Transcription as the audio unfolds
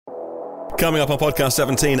Coming up on podcast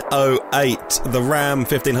 1708, the Ram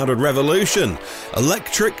 1500 Revolution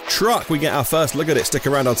electric truck. We get our first look at it. Stick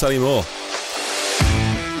around, I'll tell you more.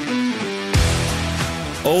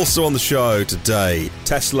 Also on the show today,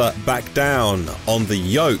 Tesla back down on the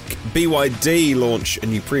yoke. BYD launch a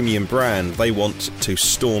new premium brand they want to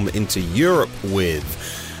storm into Europe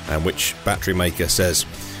with. And which battery maker says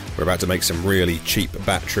we're about to make some really cheap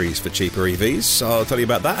batteries for cheaper EVs. So I'll tell you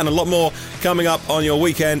about that and a lot more coming up on your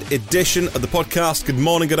weekend edition of the podcast. Good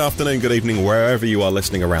morning, good afternoon, good evening, wherever you are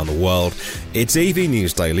listening around the world. It's EV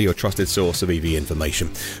News Daily, your trusted source of EV information.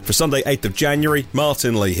 For Sunday, 8th of January,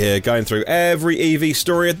 Martin Lee here, going through every EV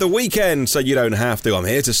story at the weekend so you don't have to. I'm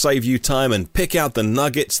here to save you time and pick out the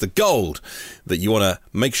nuggets, the gold that you want to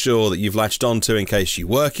make sure that you've latched onto in case you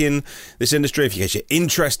work in this industry, in case you're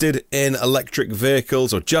interested in electric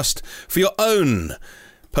vehicles, or just for your own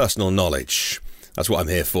personal knowledge. That's what I'm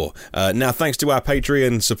here for. Now, thanks to our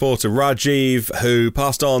Patreon supporter Rajiv, who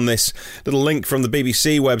passed on this little link from the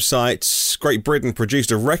BBC website. Great Britain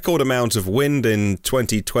produced a record amount of wind in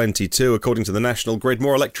 2022, according to the National Grid.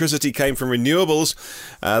 More electricity came from renewables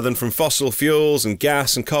than from fossil fuels and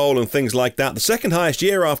gas and coal and things like that. The second highest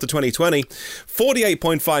year after 2020,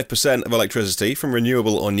 48.5% of electricity from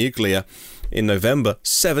renewable or nuclear. In November,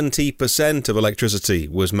 70% of electricity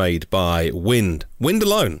was made by wind. Wind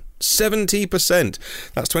alone, 70%.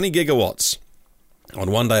 That's 20 gigawatts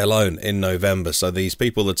on one day alone in November. So these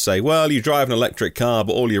people that say, well, you drive an electric car,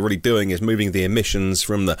 but all you're really doing is moving the emissions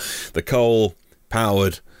from the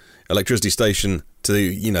coal-powered electricity station to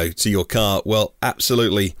your car. Well,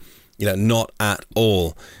 absolutely. Not at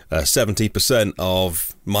all. 70%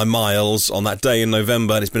 of my miles on that day in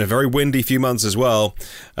November, and it's been a very windy few months as well,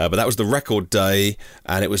 but that was the record day,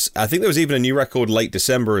 and I think there was even a new record late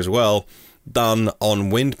December as well, done on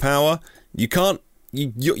wind power.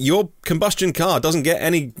 Your combustion car doesn't get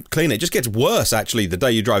any cleaner. It just gets worse, actually, the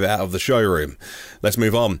day you drive it out of the showroom. Let's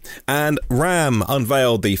move on. And Ram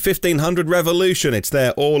unveiled the 1500 Revolution. It's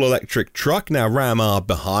their all-electric truck. Now, Ram are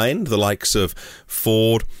behind the likes of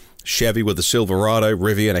Ford, Chevy with the Silverado,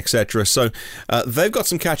 Rivian, etc. So they've got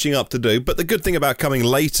some catching up to do. But the good thing about coming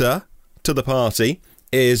later to the party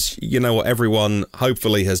is, what everyone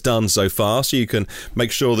hopefully has done so far. So you can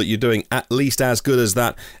make sure that you're doing at least as good as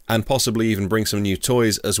that, and possibly even bring some new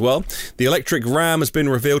toys as well. The electric Ram has been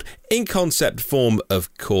revealed in concept form,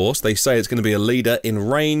 of course. They say it's going to be a leader in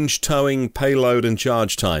range, towing, payload and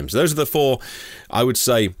charge times. Those are the four, I would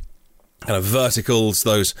say, kind of verticals,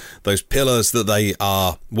 those pillars that they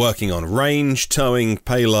are working on: range, towing,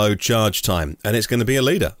 payload, charge time. And it's going to be a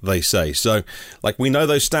leader, they say. So, we know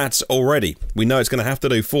those stats already. We know it's going to have to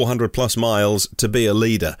do 400 plus miles to be a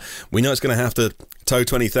leader. We know it's going to have to tow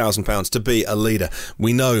 20,000 pounds to be a leader.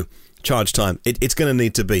 We know charge time. It's going to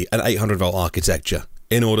need to be an 800 volt architecture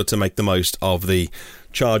in order to make the most of the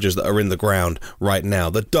chargers that are in the ground right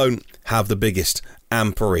now that don't have the biggest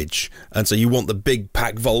amperage, and so you want the big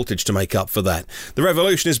pack voltage to make up for that. The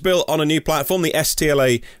Revolution is built on a new platform, the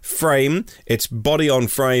STLA frame. It's body on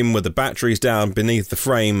frame with the batteries down beneath the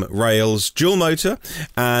frame rails, dual motor,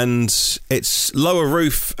 and its lower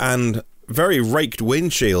roof and very raked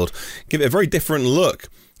windshield give it a very different look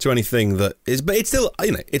to anything that is, but it's still,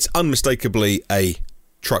 it's unmistakably a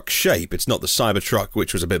truck shape. It's not the Cybertruck,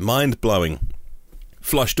 which was a bit mind-blowing.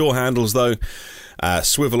 Flush door handles, though.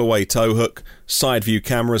 Swivel away tow hook, side view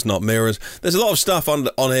cameras, not mirrors. There's a lot of stuff on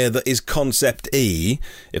here that is concept E,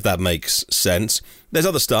 if that makes sense. There's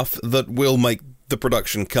other stuff that will make the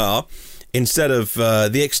production car. Instead of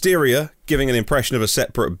the exterior giving an impression of a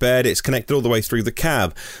separate bed, it's connected all the way through the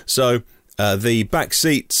cab. So the back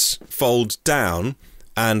seats fold down,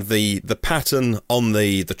 and the pattern on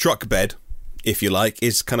the truck bed, if you like,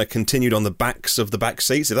 is kind of continued on the backs of the back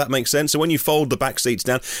seats, if that makes sense. So when you fold the back seats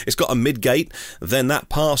down, it's got a mid-gate, then that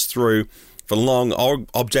pass-through for long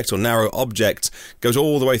objects or narrow objects goes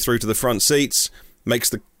all the way through to the front seats,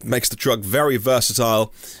 makes the truck very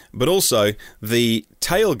versatile. But also, the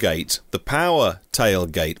tailgate, the power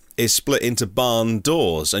tailgate, is split into barn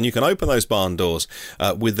doors, and you can open those barn doors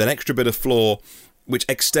with an extra bit of floor which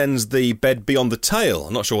extends the bed beyond the tail.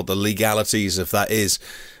 I'm not sure what the legalities of that is.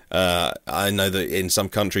 I know that in some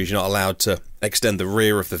countries you're not allowed to extend the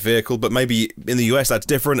rear of the vehicle, but maybe in the US that's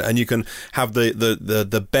different, and you can have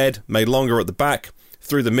the bed made longer at the back,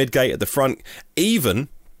 through the midgate at the front. Even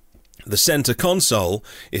the center console,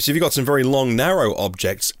 if you've got some very long, narrow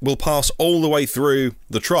objects, will pass all the way through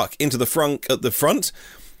the truck into the front at the front,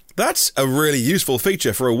 That's a really useful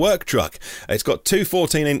feature for a work truck. It's got two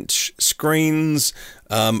 14-inch screens.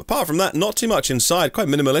 Apart from that, not too much inside. Quite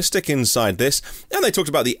minimalistic inside this. And they talked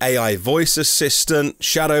about the AI voice assistant,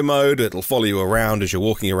 shadow mode. It'll follow you around as you're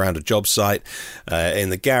walking around a job site. In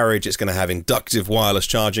the garage, it's going to have inductive wireless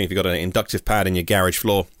charging if you've got an inductive pad in your garage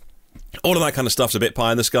floor. All of that kind of stuff's a bit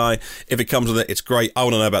pie in the sky. If it comes with it, it's great. I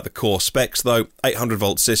want to know about the core specs, though.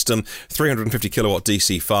 800-volt system, 350 kilowatt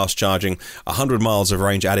DC fast charging, 100 miles of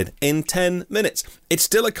range added in 10 minutes. It's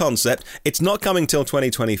still a concept. It's not coming till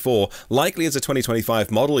 2024. Likely it's a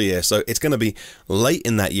 2025 model year, so it's going to be late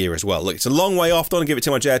in that year as well. Look, it's a long way off. Don't want to give it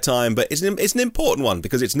too much airtime, but it's an important one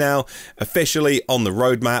because it's now officially on the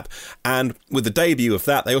roadmap. And with the debut of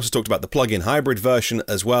that, they also talked about the plug-in hybrid version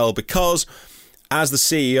as well because, as the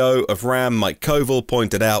CEO of Ram, Mike Koval,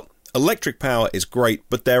 pointed out, electric power is great,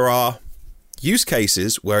 but there are use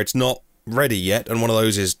cases where it's not ready yet, and one of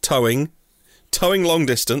those is towing long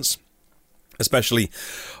distance, especially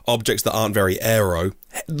objects that aren't very aero.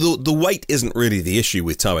 The weight isn't really the issue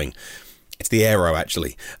with towing. It's the aero,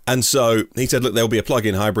 actually. And so he said, look, there'll be a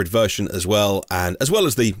plug-in hybrid version as well, and as well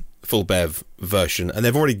as the full BEV version. And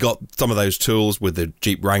they've already got some of those tools with the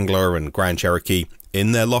Jeep Wrangler and Grand Cherokee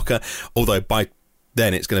in their locker, although by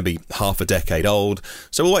then it's going to be half a decade old.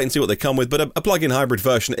 So we'll wait and see what they come with. But a plug-in hybrid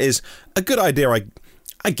version is a good idea,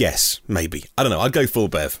 I guess, maybe. I don't know. I'd go full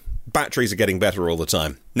BEV. Batteries are getting better all the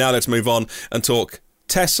time. Now let's move on and talk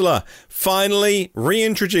Tesla. Finally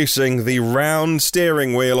reintroducing the round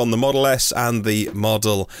steering wheel on the Model S and the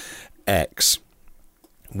Model X.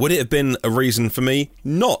 Would it have been a reason for me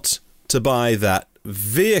not to buy that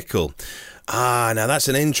vehicle? Now that's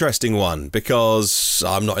an interesting one because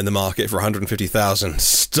I'm not in the market for a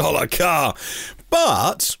 $150,000 car.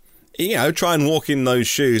 But, try and walk in those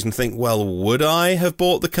shoes and think, well, would I have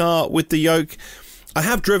bought the car with the yoke? I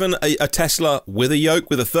have driven a Tesla with a yoke,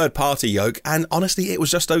 with a third-party yoke, and honestly, it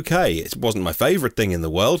was just okay. It wasn't my favourite thing in the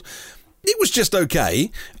world. It was just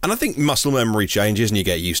okay, and I think muscle memory changes and you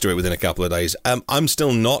get used to it within a couple of days. I'm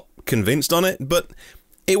still not convinced on it, but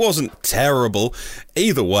it wasn't terrible.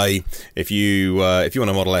 Either way, if you want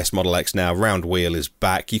a Model S, Model X now, round wheel is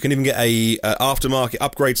back. You can even get a aftermarket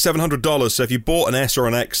upgrade, $700. So if you bought an S or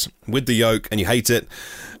an X with the yoke and you hate it,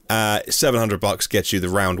 $700 gets you the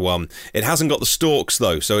round one. It hasn't got the stalks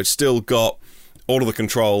though, so it's still got all of the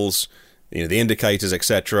controls, the indicators,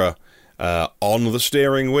 etc. On the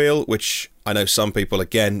steering wheel, which I know some people,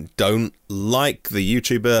 again, don't like. The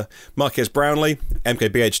YouTuber Marques Brownlee,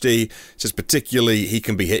 MKBHD, says particularly he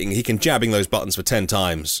can jabbing those buttons for 10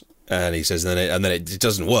 times, and he says and then it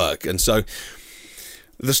doesn't work. And so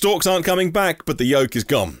the stalks aren't coming back, but the yoke is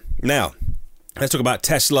gone. Now, let's talk about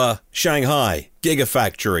Tesla Shanghai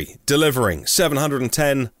Gigafactory delivering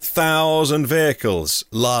 710,000 vehicles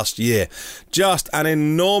last year. Just an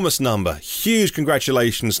enormous number. Huge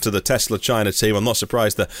congratulations to the Tesla China team. I'm not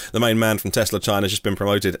surprised that the main man from Tesla China has just been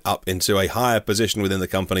promoted up into a higher position within the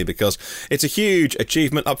company because it's a huge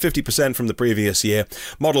achievement, up 50% from the previous year.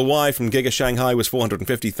 Model Y from Giga Shanghai was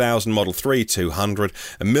 450,000, Model 3 200.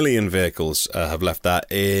 1 million vehicles have left that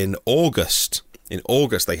in August. In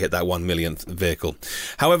August, they hit that 1 millionth vehicle.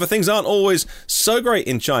 However, things aren't always so great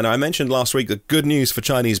in China. I mentioned last week the good news for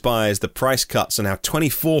Chinese buyers. The price cuts are now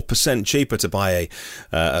 24% cheaper to buy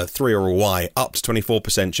a 3 or a Y, up to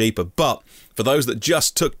 24% cheaper. But for those that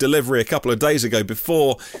just took delivery a couple of days ago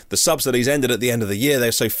before the subsidies ended at the end of the year,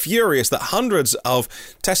 they're so furious that hundreds of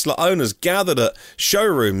Tesla owners gathered at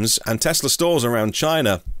showrooms and Tesla stores around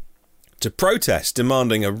China to protest,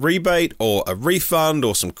 demanding a rebate or a refund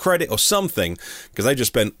or some credit or something, because they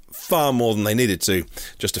just spent far more than they needed to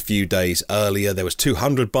just a few days earlier. There was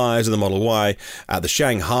 200 buyers of the Model Y at the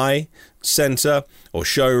Shanghai Center or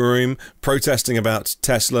showroom protesting about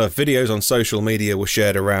Tesla. Videos on social media were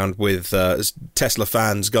shared around with Tesla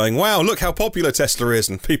fans going, wow, look how popular Tesla is,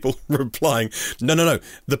 and people replying, no,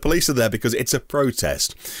 the police are there because it's a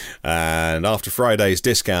protest. And after Friday's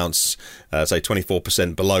discounts, say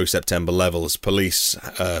 24% below September levels, police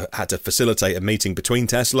had to facilitate a meeting between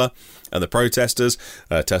Tesla and the protesters.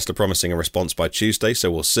 Tesla promising a response by Tuesday,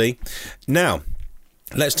 so we'll see. Now,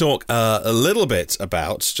 let's talk a little bit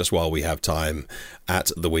about, just while we have time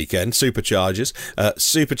at the weekend, superchargers.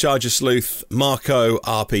 Supercharger sleuth Marco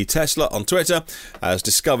RP Tesla on Twitter has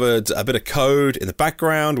discovered a bit of code in the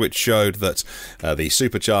background which showed that the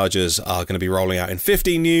superchargers are going to be rolling out in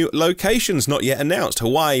 50 new locations not yet announced: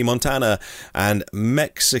 Hawaii, Montana, and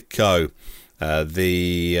Mexico.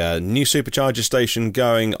 The new supercharger station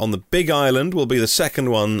going on the Big Island will be the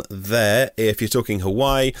second one there, if you're talking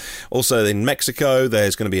Hawaii. Also in Mexico,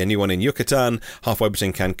 there's going to be a new one in Yucatan, halfway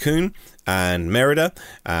between Cancun and Merida,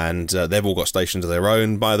 and they've all got stations of their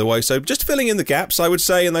own, by the way. So just filling in the gaps, I would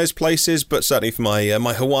say, in those places, but certainly for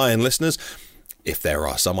my Hawaiian listeners, if there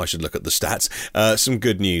are some, I should look at the stats. Some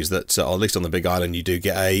good news that, at least on the Big Island, you do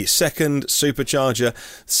get a second supercharger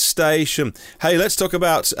station. Hey, let's talk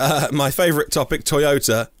about my favourite topic,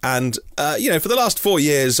 Toyota. And, for the last 4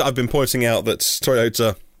 years, I've been pointing out that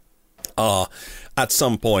Toyota are, at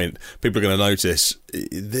some point, people are going to notice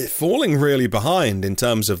they're falling really behind in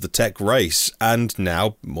terms of the tech race. And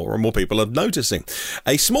now more and more people are noticing.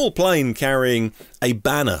 A small plane carrying a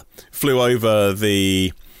banner flew over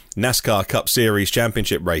the NASCAR Cup Series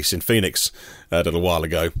championship race in Phoenix a little while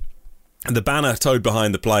ago. The banner towed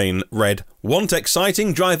behind the plane read, "Want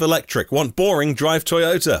exciting? Drive electric. Want boring? Drive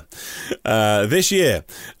Toyota." This year,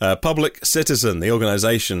 Public Citizen, the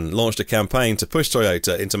organisation, launched a campaign to push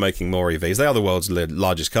Toyota into making more EVs. They are the world's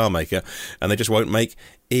largest car maker, and they just won't make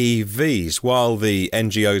EVs. While the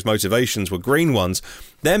NGO's motivations were green ones,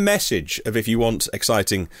 their message of if you want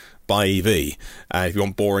exciting, buy EV, and if you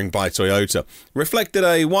want boring, buy Toyota, reflected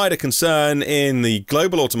a wider concern in the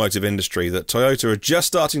global automotive industry that Toyota are just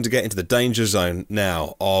starting to get into the danger zone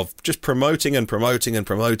now of just promoting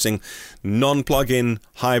non-plug-in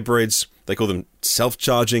hybrids. They call them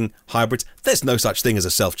self-charging hybrids. There's no such thing as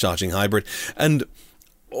a self-charging hybrid. And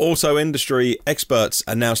auto industry experts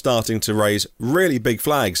are now starting to raise really big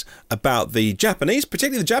flags about the Japanese,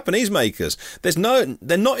 particularly the Japanese makers. They're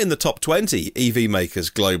not in the top 20 EV makers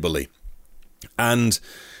globally. And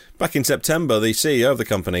back in September, the CEO of the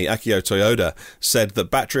company, Akio Toyoda, said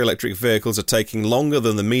that battery electric vehicles are taking longer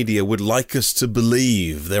than the media would like us to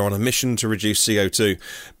believe. They're on a mission to reduce CO2,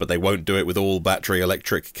 but they won't do it with all battery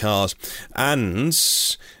electric cars. And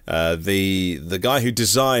the guy who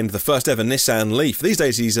designed the first ever Nissan Leaf, these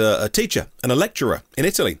days he's a teacher and a lecturer in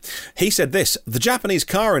Italy. He said this: "The Japanese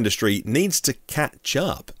car industry needs to catch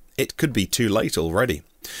up. It could be too late already."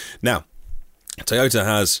 Now, Toyota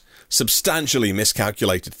has substantially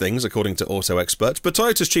miscalculated things, according to auto experts, but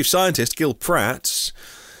Toyota's chief scientist, Gil Pratt,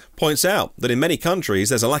 points out that in many countries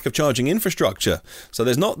there's a lack of charging infrastructure, so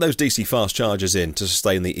there's not those DC fast chargers in to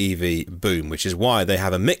sustain the EV boom, which is why they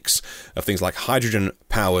have a mix of things like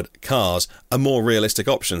hydrogen-powered cars are more realistic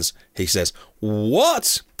options. He says,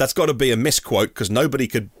 what? That's got to be a misquote, because nobody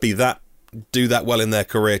could do that well in their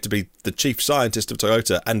career to be the chief scientist of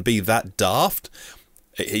Toyota and be that daft.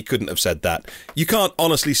 He couldn't have said that. You can't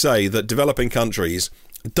honestly say that developing countries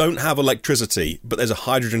don't have electricity, but there's a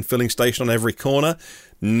hydrogen filling station on every corner.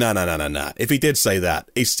 No. If he did say that,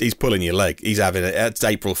 he's pulling your leg. He's having it. It's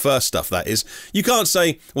April 1st stuff, that is. You can't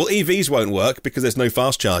say, well, EVs won't work because there's no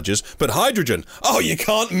fast chargers, but hydrogen. Oh, you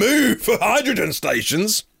can't move for hydrogen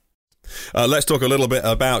stations. Let's talk a little bit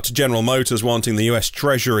about General Motors wanting the US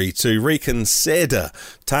Treasury to reconsider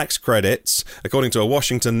tax credits. According to a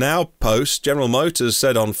Washington Now post, General Motors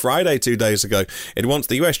said on Friday, 2 days ago, it wants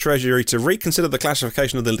the US Treasury to reconsider the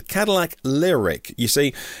classification of the Cadillac Lyriq. You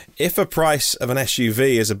see, if a price of an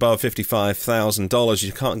SUV is above $55,000,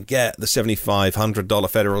 you can't get the $7,500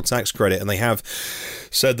 federal tax credit, and they have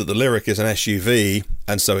said that the Lyriq is an SUV,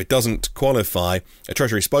 and so it doesn't qualify. A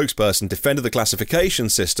Treasury spokesperson defended the classification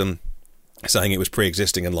system, saying it was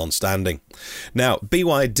pre-existing and long-standing. Now,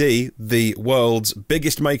 BYD, the world's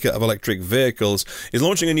biggest maker of electric vehicles, is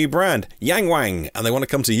launching a new brand, Yangwang, and they want to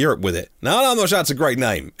come to Europe with it. Now, I'm not sure that's a great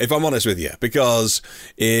name, if I'm honest with you, because,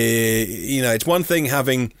 it's one thing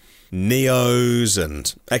having Neos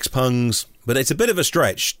and Xpungs, but it's a bit of a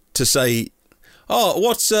stretch to say,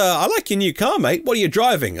 oh, I like your new car, mate. What are you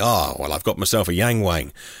driving? Oh, well, I've got myself a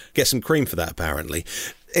Yangwang. Get some cream for that, apparently.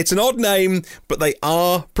 It's an odd name, but they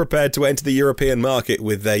are prepared to enter the European market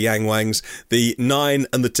with their Yangwangs. The 9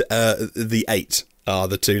 and the 8 are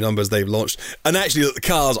the two numbers they've launched. And actually, the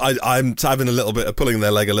cars, I'm having a little bit of pulling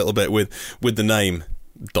their leg a little bit with the name.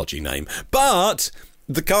 Dodgy name. But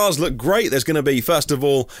the cars look great. There's going to be, first of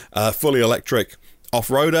all, a fully electric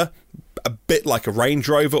off-roader, a bit like a Range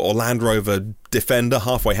Rover or Land Rover Defender,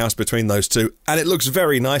 halfway house between those two, and it looks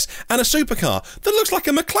very nice, and a supercar that looks like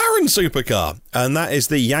a McLaren supercar, and that is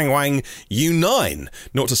the Yangwang U9,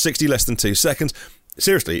 0 to 60 less than 2 seconds.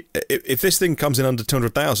 Seriously, if this thing comes in under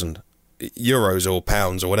 200,000 euros or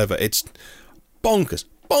pounds or whatever, it's bonkers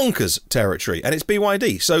territory, and it's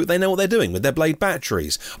BYD, so they know what they're doing with their Blade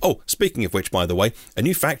batteries. Oh, speaking of which, by the way, a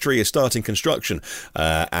new factory is starting construction,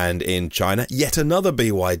 and in China, yet another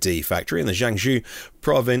BYD factory in the Jiangsu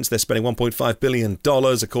province. They're spending $1.5 billion,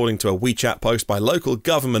 according to a WeChat post by local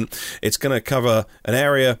government. It's going to cover an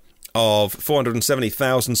area of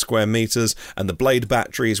 470,000 square meters, and the Blade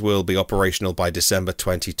batteries will be operational by December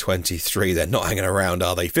 2023. They're not hanging around,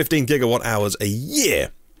 are they? 15 gigawatt hours a year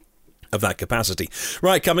of that capacity.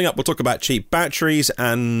 Right, coming up, we'll talk about cheap batteries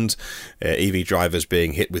and EV drivers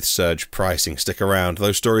being hit with surge pricing. Stick around.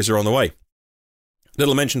 Those stories are on the way.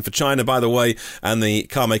 Little mention for China, by the way, and the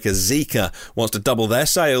car maker Zeekr wants to double their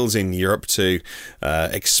sales in Europe to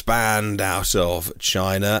expand out of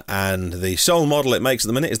China, and the sole model it makes at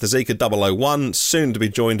the minute is the Zeekr 001, soon to be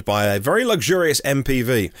joined by a very luxurious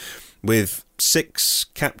MPV with 6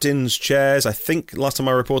 captain's chairs. I think last time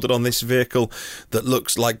I reported on this vehicle, that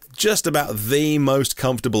looks like just about the most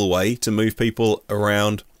comfortable way to move people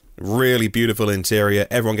around. Really beautiful interior.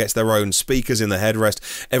 Everyone gets their own speakers in the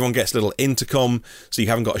headrest. Everyone gets a little intercom, so you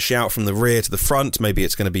haven't got to shout from the rear to the front. Maybe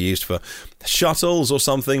it's going to be used for shuttles or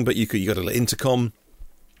something, but you got a little intercom.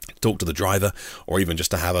 Talk to the driver, or even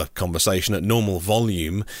just to have a conversation at normal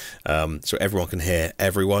volume, so everyone can hear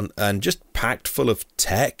everyone, and just packed full of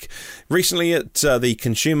tech. Recently at the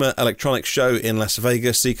Consumer Electronics Show in Las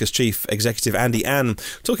Vegas, Zeekr's chief executive Andy An,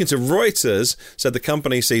 talking to Reuters, said the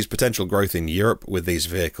company sees potential growth in Europe with these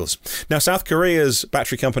vehicles. Now, South Korea's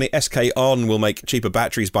battery company SK On will make cheaper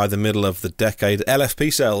batteries by the middle of the decade.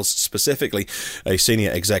 LFP cells specifically, a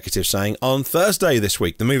senior executive saying on Thursday this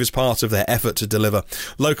week. The move is part of their effort to deliver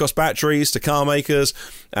low-cost batteries to car makers,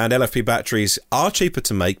 and LFP batteries are cheaper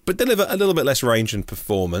to make but deliver a little bit less range and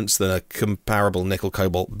performance than a comparable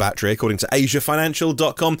nickel-cobalt battery, according to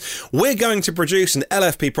AsiaFinancial.com. We're going to produce an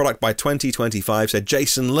LFP product by 2025, said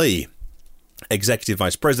Jason Lee, Executive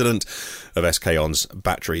Vice President of SK On's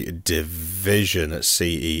battery division at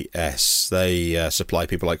CES. They supply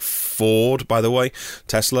people like Ford, by the way,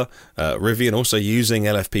 Tesla, Rivian, also using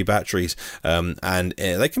LFP batteries, and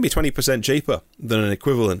they can be 20% cheaper than an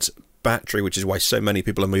equivalent battery, which is why so many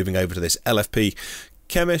people are moving over to this LFP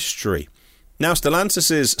chemistry. Now,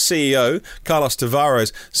 Stellantis' CEO, Carlos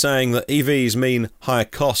Tavares, saying that EVs mean higher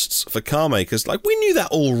costs for car makers. Like, we knew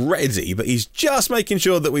that already, but he's just making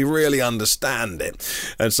sure that we really understand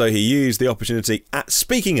it. And so he used the opportunity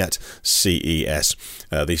speaking at CES.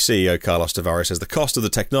 The CEO, Carlos Tavares, says the cost of the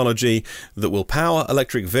technology that will power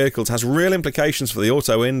electric vehicles has real implications for the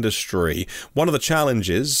auto industry. One of the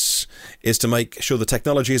challenges is to make sure the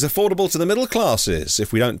technology is affordable to the middle classes.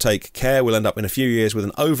 If we don't take care, we'll end up in a few years with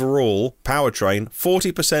an overall powertrain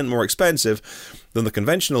 40% more expensive than the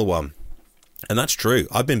conventional one. And that's true.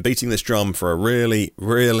 I've been beating this drum for a really,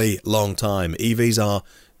 really long time. EVs are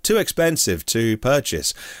too expensive to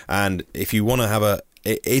purchase. And if you want to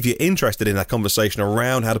if you're interested in that conversation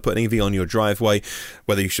around how to put an EV on your driveway,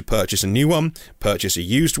 whether you should purchase a new one, purchase a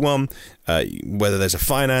used one, whether there's a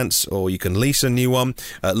finance or you can lease a new one,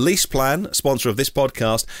 LeasePlan, sponsor of this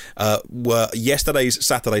podcast, were yesterday's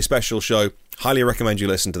Saturday special show. Highly recommend you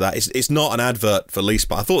listen to that. It's not an advert for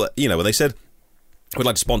LeasePlan. I thought that, when they said, we'd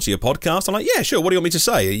like to sponsor your podcast, I'm like, yeah, sure, what do you want me to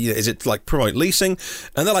say? Is it like promote leasing?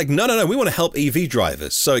 And they're like, no, we want to help EV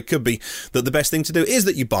drivers. So it could be that the best thing to do is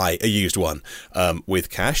that you buy a used one with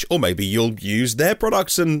cash, or maybe you'll use their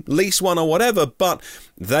products and lease one or whatever. But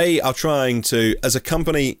they are trying to, as a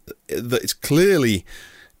company that's clearly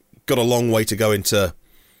got a long way to go into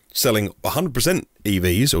selling 100%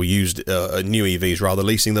 EVs, or used new EVs rather,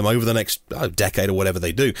 leasing them over the next decade or whatever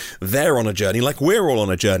they do. They're on a journey, like we're all on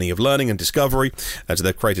a journey of learning and discovery, and so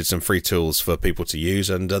they've created some free tools for people to use,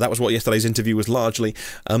 and that was what yesterday's interview was largely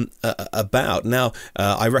about. Now,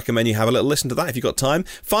 I recommend you have a little listen to that if you've got time.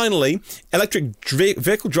 Finally, electric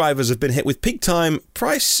vehicle drivers have been hit with peak time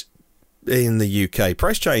price in the UK.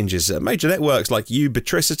 Price changes. Major networks like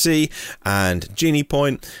Ubitricity and Genie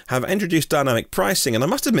Point have introduced dynamic pricing, and I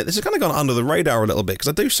must admit this has kind of gone under the radar a little bit because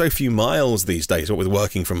I do so few miles these days, what with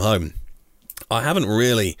working from home. I haven't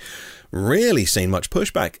really seen much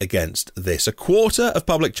pushback against this. A quarter of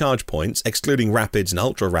public charge points, excluding rapids and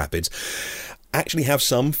ultra rapids, actually have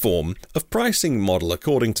some form of pricing model,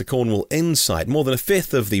 according to Cornwall Insight. More than a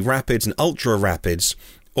fifth of the rapids and ultra rapids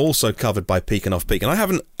also covered by peak and off-peak. And I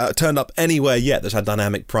haven't turned up anywhere yet that's had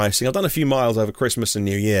dynamic pricing. I've done a few miles over Christmas and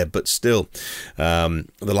New Year, but still, the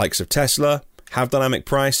likes of Tesla have dynamic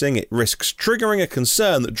pricing. It risks triggering a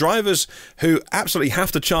concern that drivers who absolutely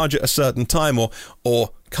have to charge at a certain time or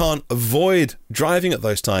can't avoid driving at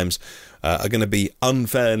those times are going to be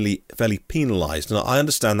fairly penalised. And I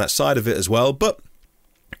understand that side of it as well. But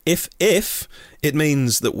if it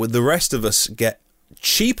means that the rest of us get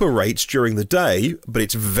cheaper rates during the day, but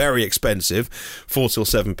it's very expensive, 4 till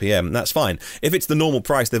 7 p.m, that's fine. If it's the normal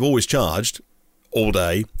price they've always charged, all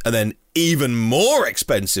day, and then even more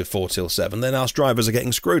expensive 4 till 7, then us drivers are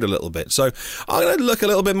getting screwed a little bit. So I'm going to look a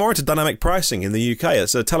little bit more into dynamic pricing in the UK.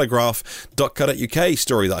 It's a telegraph.co.uk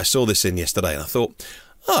story that I saw this in yesterday, and I thought,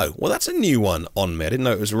 oh, well, that's a new one on me. I didn't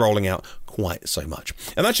know it was rolling out quite so much.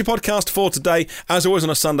 And that's your podcast for today. As always on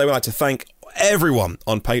a Sunday, we'd like to thank everyone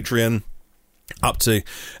on Patreon, up to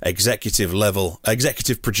executive level,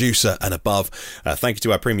 executive producer and above. Thank you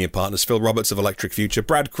to our premium partners, Phil Roberts of Electric Future,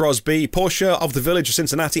 Brad Crosby, Porsche of the Village of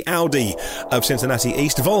Cincinnati, Audi of Cincinnati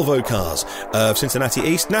East, Volvo Cars of Cincinnati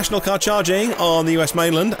East, National Car Charging on the US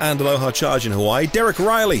mainland and Aloha Charge in Hawaii, Derek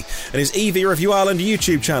Riley and his EV Review Ireland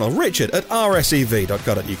YouTube channel, Richard at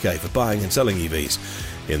rsev.co.uk for buying and selling EVs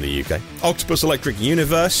in the UK, Octopus Electric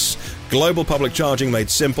Universe, global public charging made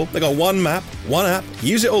simple. They got one map, one app,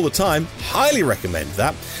 use it all the time, highly recommend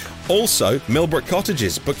that. Also, Millbrook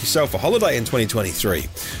Cottages, book yourself a holiday in 2023.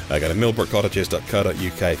 Go to millbrookcottages.co.uk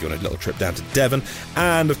if you want a little trip down to Devon.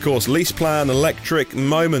 And of course, LeasePlan Electric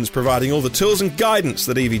Moments, providing all the tools and guidance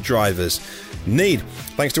that EV drivers need.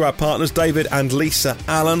 Thanks to our partners, David and Lisa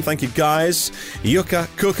Allen. Thank you, guys. Jukka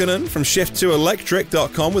Kukkonen from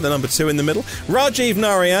shift2electric.com with a number 2 in the middle. Rajiv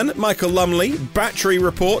Narayan, Michael Lumley, battery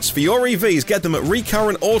reports for your EVs. Get them at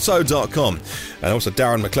recurrentauto.com. And also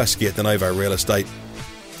Darren McCleskey at Denovo Real Estate.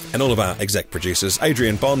 And all of our exec producers,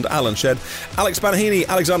 Adrian Bond, Alan Shedd, Alex Banahini,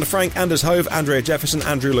 Alexander Frank, Anders Hove, Andrea Jefferson,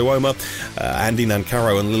 Andrew Luoma, Andy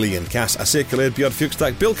Nancaro and Lillian Cass, Asir Khalid, Björn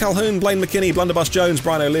Fuchstak, Bill Calhoun, Blaine McKinney, Blunderbuss Jones,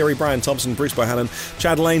 Brian O'Leary, Brian Thompson, Bruce Bohannon,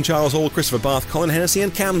 Chad Lane, Charles Hall, Christopher Bath, Colin Hennessy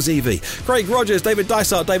and Cam Zeevy, Craig Rogers, David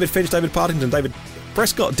Dysart, David Finch, David Partington, David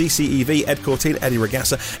Prescott, DCEV, Ed Cortin, Eddie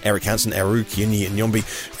Regassa, Eric Hansen, Eru, Kiuni Nyombi,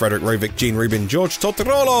 Frederick Rovik, Gene Rubin, George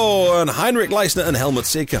Totorolo, and Heinrich Leisner and Helmut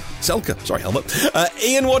Selke.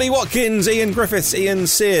 Ian Waddy Watkins, Ian Griffiths, Ian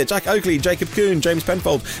Sear, Jack Oakley, Jacob Kuhn, James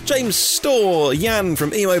Penfold, James Storr, Jan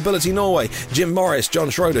from eMobility Norway, Jim Morris, John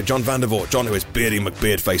Schroeder, John Vandervoort, John who is Beardy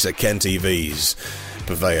McBeardface at Kent EVs,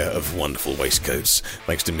 purveyor of wonderful waistcoats,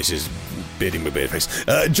 thanks to Mrs. Beardy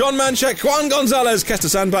McBeardface. John Manchek, Juan Gonzalez, Kester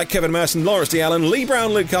Sandback, Kevin Merson, Lawrence D. Allen, Lee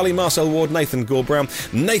Brown, Luke Cully, Marcel Ward, Nathan Gore Brown,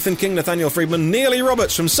 Nathan King, Nathaniel Friedman, Nearly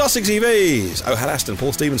Roberts from Sussex EVs, Ohad Aston,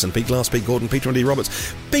 Paul Stevenson, Pete Glass, Pete Gordon, Peter and D.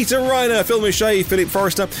 Roberts, Peter Reiner, Phil Mouchet, Philip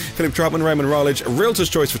Forrester, Philip Troutman, Raymond Rowledge, Realtor's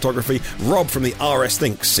Choice Photography, Rob from the RS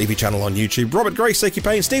Thinks EV channel on YouTube, Robert Grace, Seki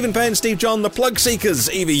Payne, Stephen Penn, Steve John, the Plug Seekers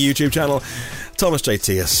EV YouTube channel, Thomas J.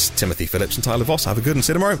 Tias, Timothy Phillips and Tyler Voss. Have a good one,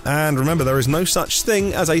 see you tomorrow. And remember, there is no such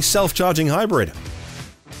thing as a self-charging hybrid.